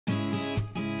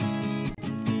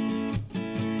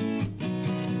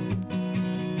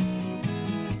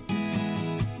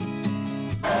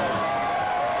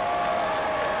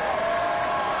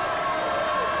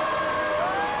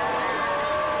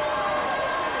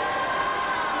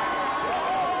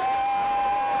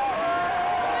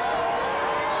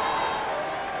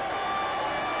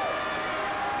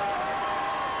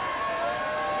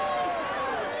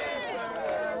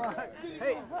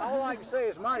say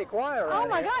it's mighty quiet around Oh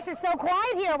my here. gosh, it's so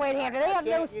quiet here at Wade Hampton. They have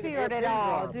no can't- you can spirit get at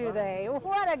all, drunk, do huh? they?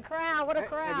 What a crowd! What a Have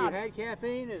crowd! you had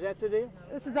caffeine? Is that the deal?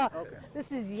 This is all. Okay.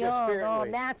 This is Just young, spirit all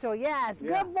week. natural. Yes.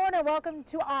 Yeah. Good morning. Welcome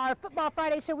to our Football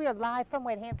Friday show. We are live from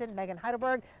Wade Hampton. Megan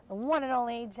Heidelberg, the one and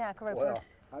only Jack Roper. Well,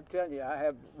 I'm telling you,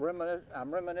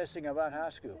 I'm reminiscing about high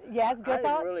school. Yes, good I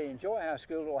thoughts? didn't really enjoy high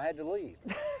school until I had to leave.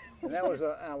 And I was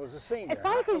a senior. It's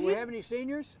probably 'cause Do we you- have any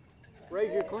seniors?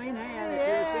 Raise your clean hand if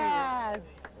you're a senior. Yes.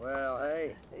 Well,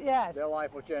 hey, Yes. their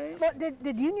life will change. But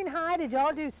did Union High, did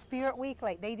y'all do Spirit Week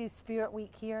like they do Spirit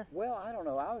Week here? Well, I don't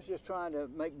know. I was just trying to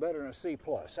make better than a C+.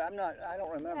 I don't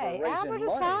remember Hey, raising average is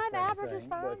money fine, for average is anything,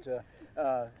 fine.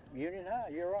 But Union High,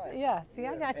 you're right. Yeah, see,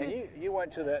 I got you. And you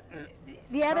went to that.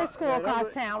 The other school that across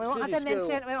other town. We won't have to city school.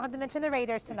 mention. We don't have to mention the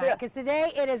Raiders tonight Yeah. because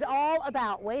today it is all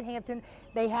about Wade Hampton.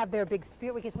 They have their big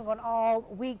Spirit Week. It's been going all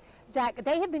week. Jack,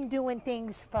 they have been doing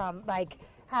things from like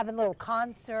having little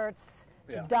concerts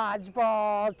to Yeah.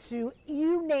 dodgeball to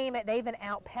you name it. They've been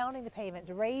out pounding the pavements,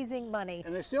 raising money.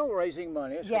 And they're still raising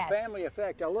money. It's Yes. a family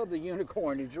effect. I love the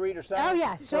unicorn. Did you read her sign? Oh,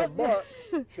 yeah. For a buck,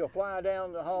 she'll fly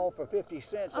down the hall for 50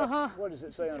 cents. What does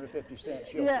it say under 50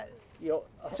 cents? Yeah.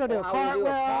 She'll do a I will do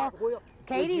cartwheel.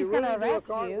 Katie's going gonna to arrest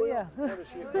you, yeah. What does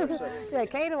she say? Yeah,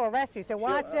 Katie will arrest you, so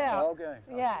watch out. Okay.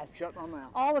 Yes. Shut my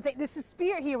mouth. All the things. This is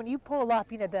Spirit here. When you pull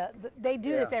up, you know they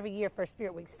do this Yeah. every year for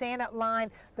Spirit Week. Stand up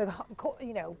line.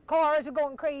 Cars are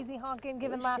going crazy, honking,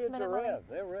 giving These last kids minute are money. rev.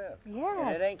 They're rev. Yes. And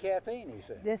it ain't caffeine, he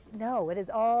said. No, it is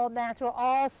all natural,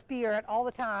 all spirit, all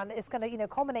the time. It's going to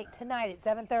culminate tonight at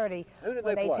 7:30. Who did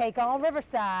when they play? take on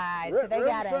Riverside. So they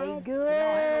got a Riverside?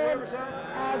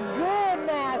 good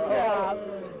matchup.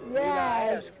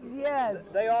 Yes, yes.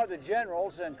 They are the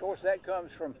generals, and of course that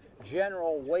comes from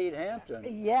General Wade Hampton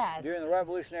Yes. during the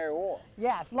Revolutionary War.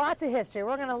 Yes, lots of history.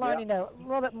 We're going to learn, Yeah. a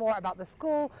little bit more about the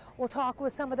school. We'll talk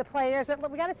with some of the players, but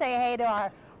we got to say hey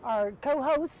to our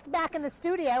co-host back in the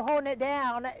studio holding it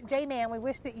down, J-Man. We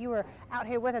wish that you were out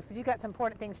here with us, but you've got some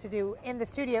important things to do in the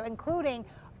studio, including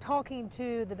talking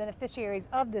to the beneficiaries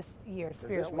of this year's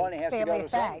Spirit this money Week has to go Family to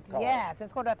some Effect. cause. Yes,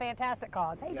 it's going to a fantastic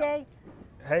cause. Hey, Yeah. Jay.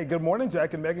 Hey, good morning,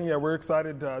 Jack and Megan. Yeah, we're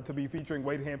excited to be featuring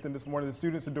Wade Hampton this morning. The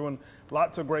students are doing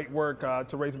lots of great work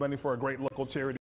to raise money for a great local charity.